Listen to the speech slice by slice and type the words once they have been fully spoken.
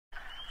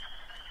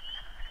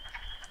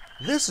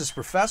This is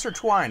Professor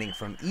Twining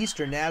from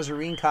Eastern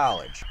Nazarene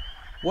College.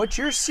 What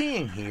you're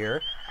seeing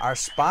here are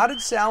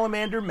spotted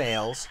salamander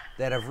males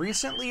that have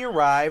recently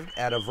arrived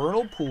at a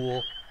vernal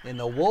pool in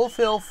the Wolf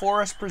Hill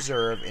Forest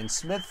Preserve in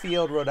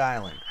Smithfield, Rhode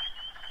Island.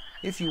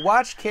 If you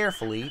watch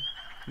carefully,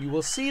 you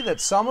will see that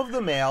some of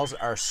the males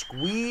are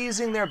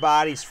squeezing their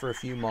bodies for a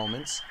few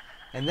moments,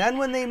 and then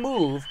when they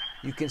move,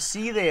 you can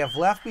see they have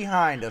left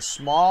behind a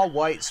small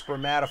white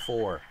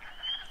spermatophore.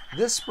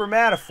 This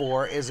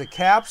spermatophore is a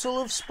capsule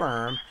of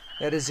sperm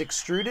that is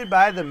extruded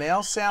by the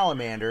male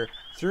salamander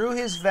through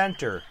his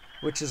venter,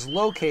 which is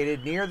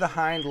located near the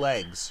hind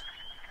legs.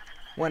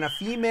 When a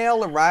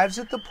female arrives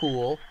at the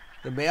pool,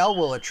 the male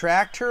will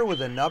attract her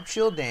with a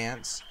nuptial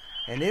dance,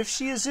 and if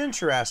she is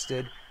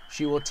interested,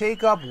 she will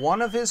take up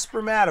one of his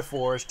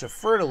spermatophores to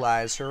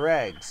fertilize her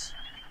eggs.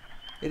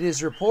 It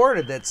is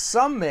reported that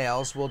some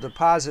males will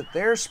deposit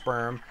their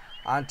sperm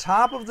on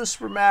top of the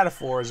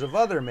spermatophores of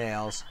other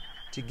males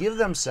to give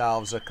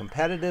themselves a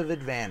competitive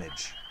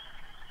advantage.